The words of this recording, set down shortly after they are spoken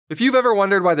If you've ever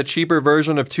wondered why the cheaper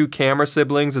version of two camera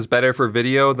siblings is better for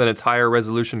video than its higher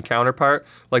resolution counterpart,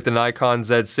 like the Nikon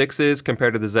Z6 is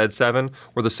compared to the Z7,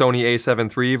 or the Sony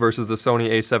A7 III versus the Sony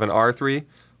A7R III,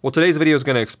 well, today's video is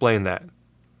going to explain that.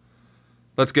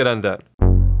 Let's get undone.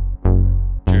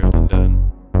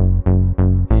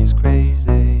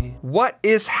 What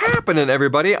is happening,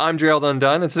 everybody? I'm Gerald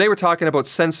Undone, and today we're talking about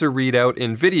sensor readout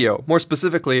in video. More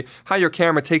specifically, how your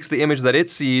camera takes the image that it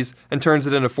sees and turns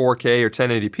it into 4K or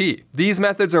 1080p. These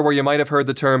methods are where you might have heard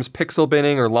the terms pixel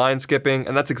binning or line skipping,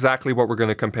 and that's exactly what we're going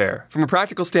to compare. From a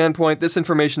practical standpoint, this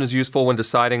information is useful when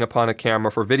deciding upon a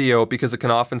camera for video because it can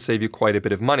often save you quite a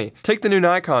bit of money. Take the new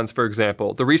Nikons, for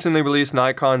example. The recently released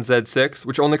Nikon Z6,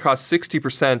 which only costs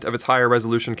 60% of its higher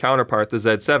resolution counterpart, the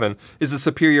Z7, is a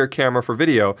superior camera for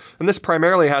video. And this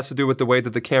primarily has to do with the way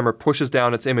that the camera pushes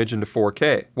down its image into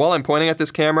 4K. While I'm pointing at this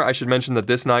camera, I should mention that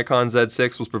this Nikon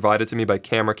Z6 was provided to me by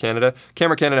Camera Canada.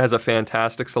 Camera Canada has a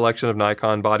fantastic selection of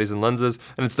Nikon bodies and lenses,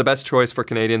 and it's the best choice for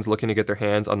Canadians looking to get their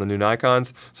hands on the new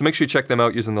Nikons, so make sure you check them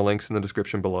out using the links in the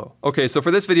description below. Okay, so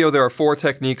for this video there are 4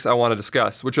 techniques I want to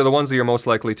discuss, which are the ones that you're most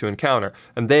likely to encounter,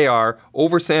 and they are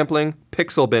oversampling,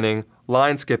 pixel binning,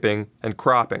 line skipping, and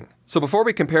cropping. So before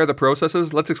we compare the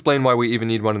processes, let's explain why we even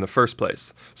need one in the first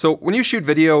place. So when you shoot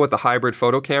video with a hybrid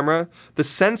photo camera, the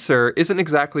sensor isn't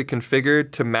exactly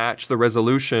configured to match the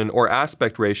resolution or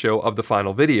aspect ratio of the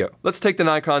final video. Let's take the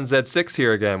Nikon Z6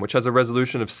 here again, which has a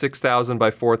resolution of 6000 by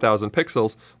 4000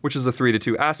 pixels, which is a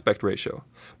 3:2 aspect ratio.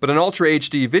 But an Ultra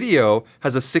HD video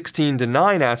has a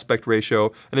 16:9 aspect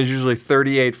ratio and is usually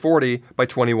 3840 by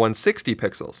 2160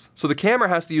 pixels. So the camera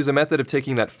has to use a method of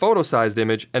taking that photo-sized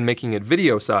image and making it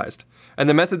video-sized. And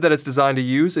the method that it's designed to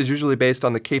use is usually based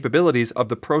on the capabilities of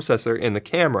the processor in the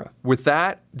camera. With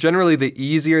that, generally the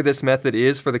easier this method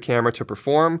is for the camera to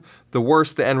perform, the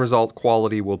worse the end result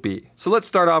quality will be. So let's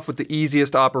start off with the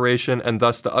easiest operation and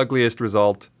thus the ugliest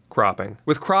result: cropping.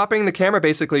 With cropping, the camera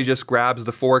basically just grabs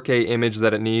the 4K image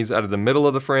that it needs out of the middle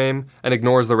of the frame and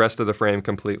ignores the rest of the frame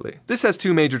completely. This has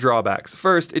 2 major drawbacks.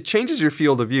 First, it changes your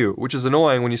field of view, which is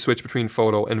annoying when you switch between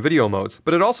photo and video modes,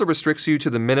 but it also restricts you to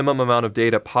the minimum amount of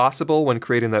data possible when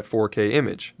creating that 4K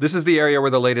image. This is the area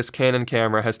where the latest Canon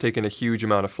camera has taken a huge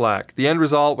amount of flack. The end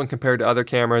result, when compared to other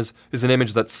cameras, is an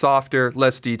image that's softer,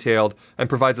 less detailed, and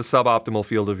provides a suboptimal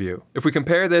field of view. If we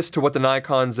compare this to what the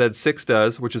Nikon Z6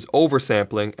 does, which is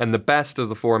oversampling, and the best of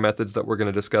the 4 methods that we're going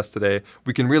to discuss today,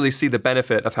 we can really see the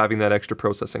benefit of having that extra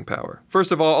processing power.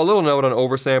 First of all, a little note on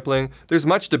oversampling. There's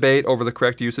much debate over the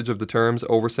correct usage of the terms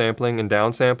oversampling and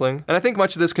downsampling, and I think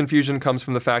much of this confusion comes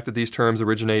from the fact that these terms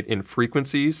originate in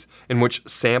frequencies, in which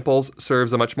samples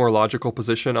serves a much more logical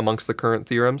position amongst the current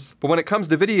theorems. But when it comes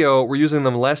to video, we're using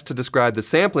them less to describe the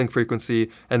sampling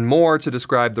frequency and more to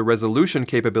describe the resolution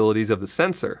capabilities of the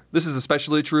sensor. This is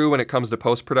especially true when it comes to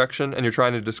post-production and you're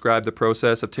trying to describe the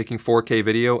process of taking 4K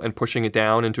video and pushing it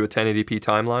down into a 1080p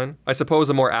timeline. I suppose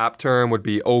a more apt term would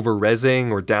be over-resing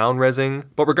or down-resing,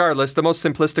 but regardless, the most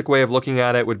simplistic way of looking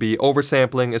at it would be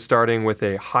oversampling is starting with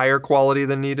a higher quality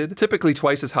than needed, typically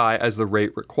twice as high as the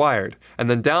rate required, and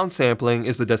then downsampling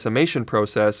is the decimation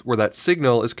process where that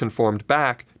signal is conformed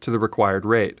back to the required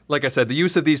rate. Like I said, the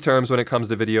use of these terms when it comes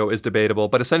to video is debatable,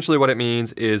 but essentially what it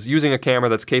means is using a camera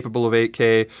that's capable of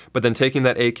 8K, but then taking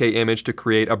that 8K image to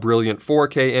create a brilliant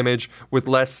 4K image with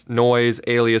less noise,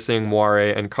 aliasing, moire,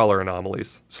 and color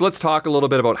anomalies. So let's talk a little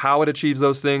bit about how it achieves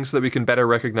those things so that we can better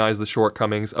recognize the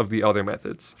shortcomings of the other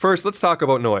methods. First, let's talk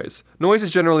about noise. Noise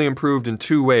is generally improved in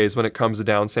 2 ways when it comes to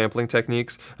downsampling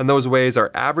techniques, and those ways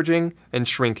are averaging and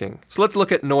shrinking. So let's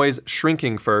look at noise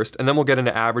shrinking first, and then we'll get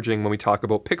into averaging when we talk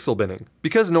about pixel binning.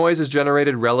 Because noise is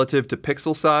generated relative to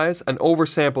pixel size, an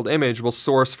oversampled image will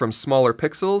source from smaller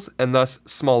pixels and thus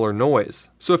smaller noise.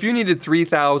 So if you needed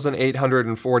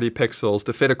 3,840 pixels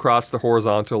to fit across the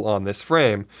horizontal on this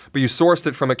frame, but you sourced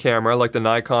it from a camera like the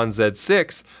Nikon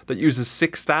Z6 that uses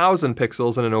 6,000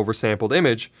 pixels in an oversampled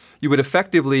image, you would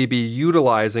effectively be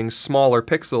utilizing smaller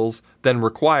pixels than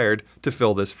required to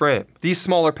fill this frame. These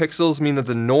smaller pixels mean that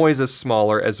the noise is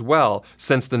smaller as well,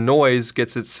 since the noise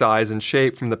gets its size and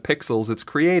shape from the pixels it's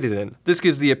created in. This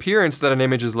gives the appearance that an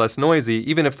image is less noisy,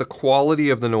 even if the quality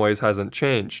of the noise hasn't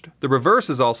changed. The reverse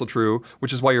is also true,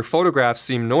 which is why your photographs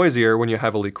seem noisier when you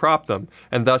heavily crop them,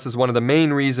 and thus is one of the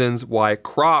main reasons why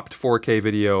cropped 4K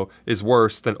video is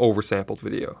worse than oversampled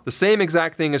video. The same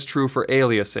exact thing is true for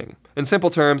aliasing. In simple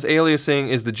terms, aliasing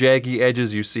is the jaggy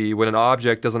edges you see when an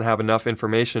object doesn't have enough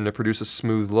information to produce a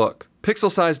smooth look.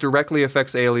 Pixel size directly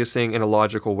affects aliasing in a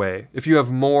logical way. If you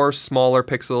have more smaller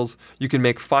pixels, you can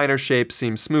make finer shapes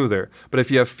seem smoother, but if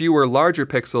you have fewer larger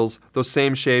pixels, those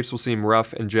same shapes will seem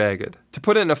rough and jagged. To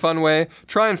put it in a fun way,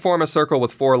 try and form a circle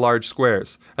with 4 large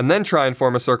squares, and then try and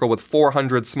form a circle with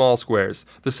 400 small squares.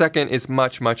 The second is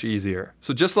much easier.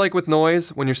 So just like with noise,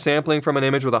 when you're sampling from an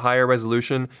image with a higher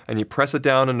resolution and you press it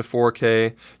down into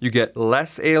 4K, you get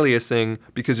less aliasing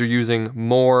because you're using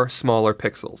more smaller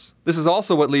pixels. This is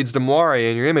also what leads to moire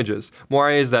in your images.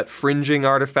 Moire is that fringing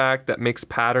artifact that makes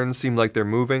patterns seem like they're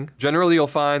moving. Generally, you'll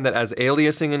find that as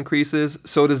aliasing increases,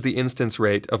 so does the instance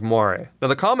rate of moire. Now,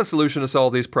 the common solution to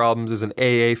solve these problems is an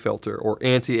AA filter, or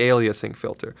anti-aliasing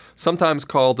filter, sometimes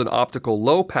called an optical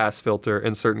low-pass filter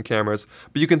in certain cameras,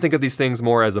 but you can think of these things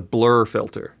more as a blur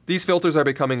filter. These filters are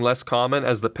becoming less common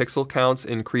as the pixel counts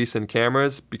increase in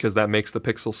cameras, because that makes the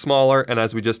pixel smaller, and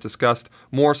as we just discussed,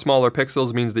 more smaller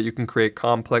pixels means that you can create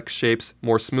complex shapes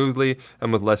more smoothly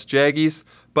and with less jaggies.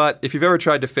 But if you've ever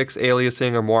tried to fix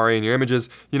aliasing or moire in your images,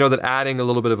 you know that adding a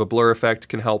little bit of a blur effect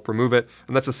can help remove it,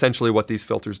 and that's essentially what these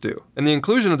filters do. And the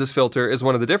inclusion of this filter is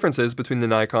one of the differences between the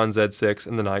Nikon Z6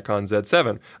 and the Nikon Z7.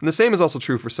 And the same is also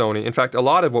true for Sony. In fact, a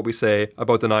lot of what we say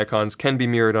about the Nikons can be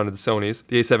mirrored onto the Sonys,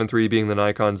 the A7 III being the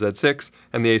Nikon Z6,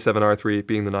 and the A7R III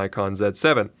being the Nikon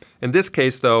Z7. In this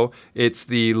case, though, it's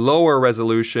the lower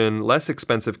resolution, less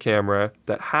expensive camera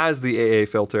that has the AA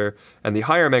filter, and the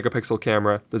higher megapixel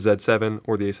camera, the Z7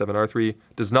 or the A7R III,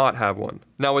 does not have one.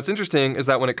 Now, what's interesting is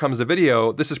that when it comes to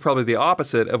video, this is probably the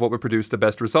opposite of what would produce the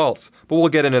best results, but we'll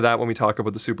get into that when we talk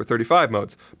about the Super 35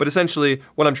 modes. But essentially,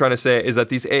 what I'm trying to say is that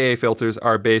these AA filters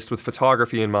are based with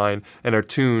photography in mind and are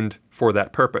tuned for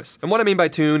that purpose. And what I mean by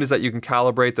tuned is that you can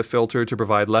calibrate the filter to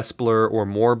provide less blur or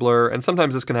more blur, and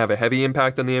sometimes this can have a heavy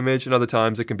impact on the image, and other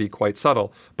times it can be quite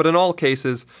subtle. But in all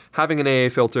cases, having an AA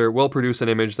filter will produce an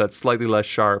image that's slightly less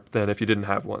sharp than if you didn't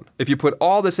have one. If you put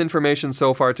all this information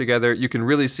so far together, you can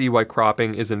really see why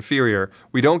cropping is inferior.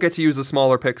 We don't get to use the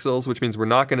smaller pixels, which means we're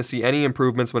not going to see any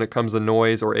improvements when it comes to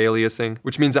noise or aliasing,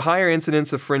 which means a higher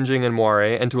incidence of fringing and moire,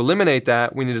 and to eliminate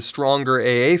that, we need a stronger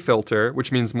AA filter,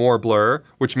 which means more blur,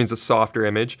 which means a softer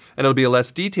image, and it'll be a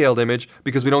less detailed image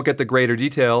because we don't get the greater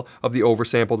detail of the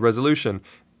oversampled resolution.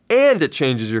 And it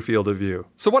changes your field of view.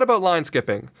 So what about line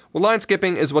skipping? Well, line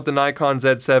skipping is what the Nikon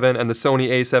Z7 and the Sony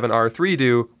A7R III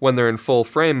do when they're in full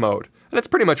frame mode. And it's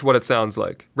pretty much what it sounds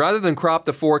like. Rather than crop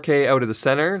the 4K out of the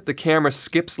center, the camera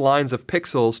skips lines of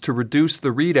pixels to reduce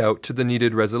the readout to the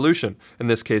needed resolution, in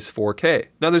this case 4K.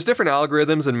 Now there's different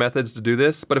algorithms and methods to do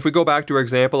this, but if we go back to our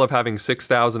example of having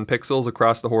 6,000 pixels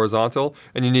across the horizontal,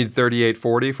 and you need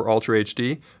 3840 for Ultra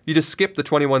HD, you just skip the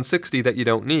 2160 that you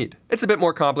don't need. It's a bit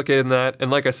more complicated than that,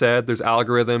 and like I said, there's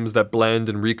algorithms that blend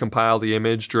and recompile the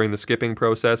image during the skipping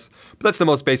process, but that's the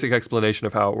most basic explanation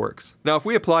of how it works. Now if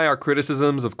we apply our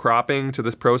criticisms of cropping to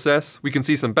this process, we can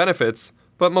see some benefits,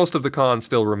 but most of the cons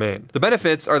still remain. The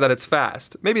benefits are that it's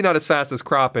fast. Maybe not as fast as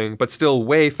cropping, but still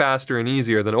way faster and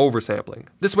easier than oversampling.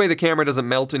 This way the camera doesn't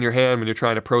melt in your hand when you're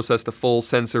trying to process the full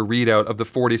sensor readout of the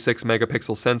 46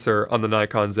 megapixel sensor on the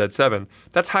Nikon Z7.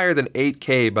 That's higher than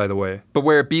 8K, by the way. But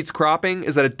where it beats cropping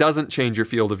is that it doesn't change your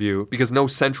field of view because no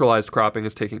centralized cropping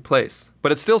is taking place.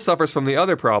 But it still suffers from the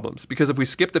other problems, because if we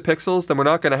skip the pixels, then we're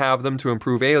not going to have them to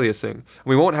improve aliasing. And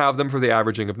we won't have them for the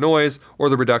averaging of noise or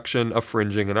the reduction of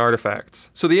fringing and artifacts.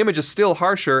 So the image is still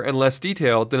harsher and less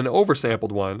detailed than an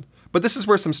oversampled one, but this is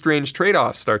where some strange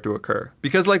trade-offs start to occur.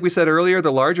 Because like we said earlier,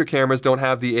 the larger cameras don't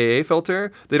have the AA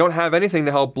filter, they don't have anything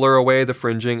to help blur away the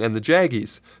fringing and the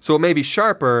jaggies. So it may be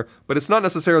sharper, but it's not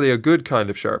necessarily a good kind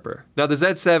of sharper. Now the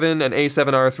Z7 and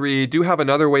A7R III do have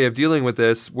another way of dealing with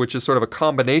this, which is sort of a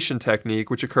combination technique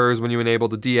which occurs when you enable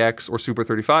the DX or Super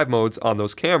 35 modes on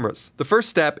those cameras. The first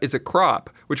step is a crop,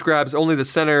 which grabs only the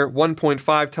center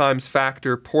 1.5 times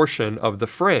factor portion of the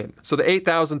frame. So the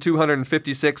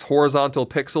 8,256 horizontal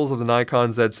pixels of the Nikon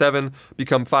Z7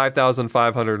 become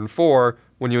 5,504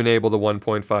 when you enable the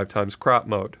 1.5 times crop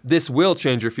mode. This will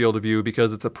change your field of view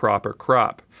because it's a proper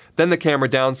crop. Then the camera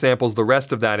downsamples the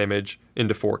rest of that image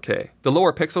into 4K. The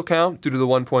lower pixel count, due to the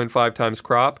 1.5 times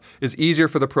crop, is easier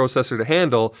for the processor to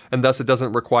handle, and thus it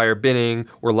doesn't require binning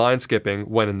or line skipping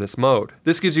when in this mode.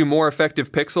 This gives you more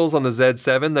effective pixels on the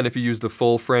Z7 than if you use the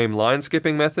full frame line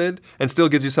skipping method, and still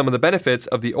gives you some of the benefits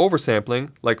of the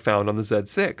oversampling like found on the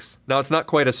Z6. Now it's not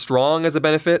quite as strong as a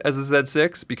benefit as the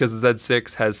Z6, because the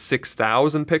Z6 has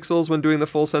 6,000 pixels when doing the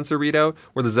full sensor readout,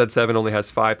 where the Z7 only has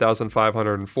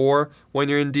 5,504 when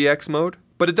you're in DX mode.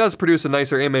 But it does produce a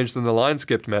nicer image than the line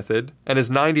skipped method, and is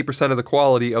 90% of the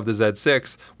quality of the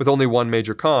Z6, with only one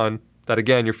major con, that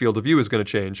again your field of view is going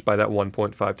to change by that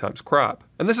 1.5 times crop.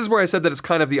 And this is where I said that it's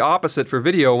kind of the opposite for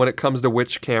video when it comes to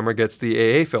which camera gets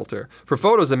the AA filter. For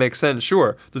photos it makes sense,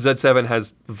 sure, the Z7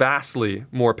 has vastly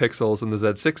more pixels than the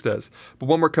Z6 does. But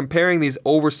when we're comparing these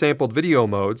oversampled video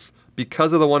modes,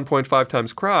 because of the 1.5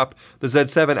 times crop, the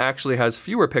Z7 actually has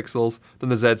fewer pixels than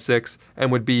the Z6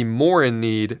 and would be more in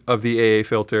need of the AA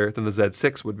filter than the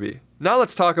Z6 would be. Now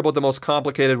let's talk about the most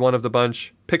complicated one of the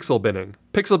bunch, pixel binning.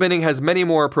 Pixel binning has many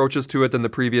more approaches to it than the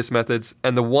previous methods,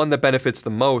 and the one that benefits the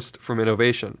most from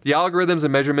innovation. The algorithms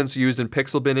and measurements used in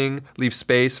pixel binning leave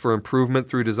space for improvement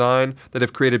through design that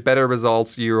have created better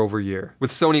results year over year.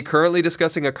 With Sony currently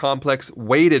discussing a complex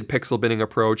weighted pixel binning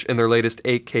approach in their latest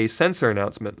 8K sensor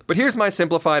announcement. But here's my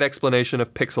simplified explanation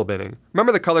of pixel binning.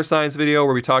 Remember the color science video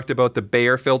where we talked about the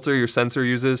Bayer filter your sensor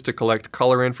uses to collect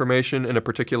color information in a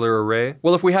particular array?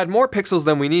 Well, if we had more pixels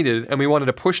than we needed and we wanted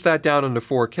to push that down into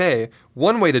 4K,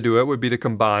 one way to do it would be to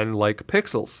combine like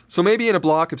pixels. So maybe in a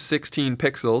block of 16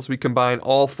 pixels, we combine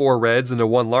all 4 reds into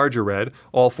one larger red,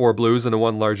 all 4 blues into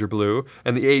one larger blue,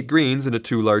 and the 8 greens into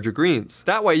 2 larger greens.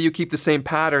 That way you keep the same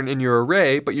pattern in your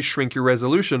array, but you shrink your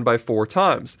resolution by 4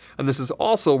 times. And this is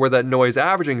also where that noise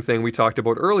averaging thing we talked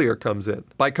about earlier comes in.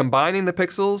 By combining the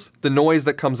pixels, the noise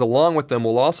that comes along with them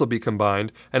will also be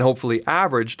combined and hopefully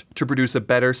averaged to produce a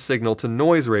better signal to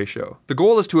noise ratio. The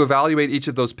goal is to evaluate each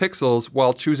of those pixels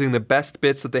while choosing the best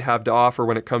bits that they have to offer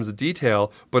when it comes to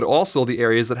detail, but also the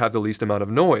areas that have the least amount of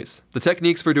noise. The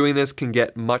techniques for doing this can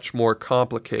get much more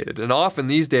complicated, and often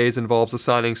these days involves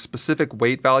assigning specific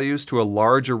weight values to a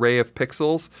large array of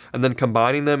pixels and then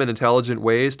combining them in intelligent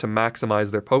ways to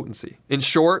maximize their potency. In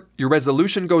short, your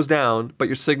resolution goes down, but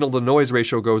your signal to noise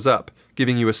ratio goes up,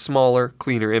 giving you a smaller,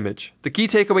 cleaner image. The key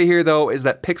takeaway here though is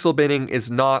that pixel binning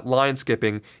is not line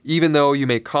skipping, even though you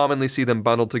may commonly see them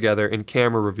bundled together in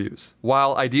camera reviews.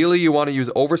 While ideally you want to use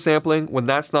oversampling, when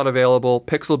that's not available,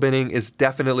 pixel binning is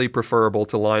definitely preferable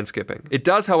to line skipping. It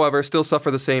does, however, still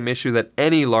suffer the same issue that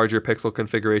any larger pixel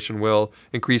configuration will: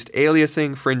 increased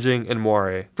aliasing, fringing, and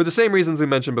moire. For the same reasons we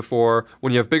mentioned before,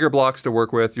 when you have bigger blocks to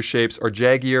work with, your shapes are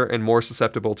jaggier and more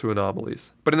susceptible to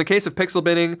anomalies. But in the case of pixel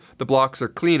binning, the blocks are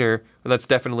cleaner, and that's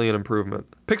definitely an improvement.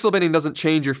 Pixel binning doesn't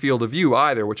change your field of view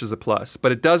either, which is a plus,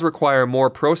 but it does require more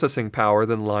processing power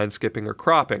than line skipping or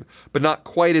cropping, but not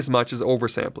quite as much as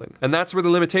oversampling. And that's where the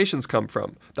limitations come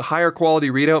from. The higher quality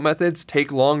readout methods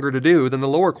take longer to do than the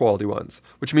lower quality ones,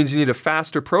 which means you need a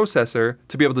faster processor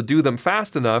to be able to do them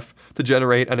fast enough to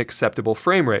generate an acceptable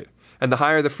frame rate. And the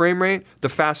higher the frame rate, the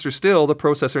faster still the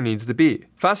processor needs to be.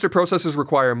 Faster processors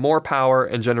require more power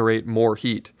and generate more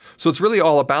heat. So it's really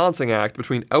all a balancing act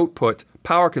between output,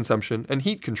 power consumption, and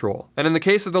heat control. And in the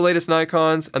case of the latest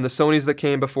Nikons and the Sonys that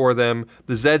came before them,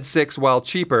 the Z6, while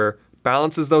cheaper,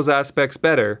 balances those aspects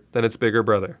better than its bigger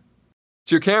brother.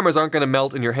 So your cameras aren't going to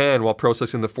melt in your hand while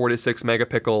processing the 46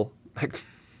 megapixel.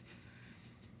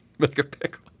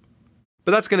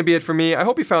 But that's going to be it for me. I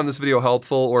hope you found this video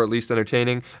helpful or at least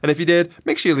entertaining. And if you did,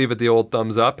 make sure you leave it the old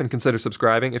thumbs up and consider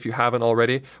subscribing if you haven't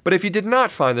already. But if you did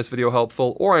not find this video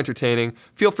helpful or entertaining,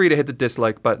 feel free to hit the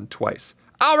dislike button twice.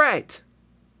 All right,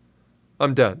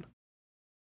 I'm done.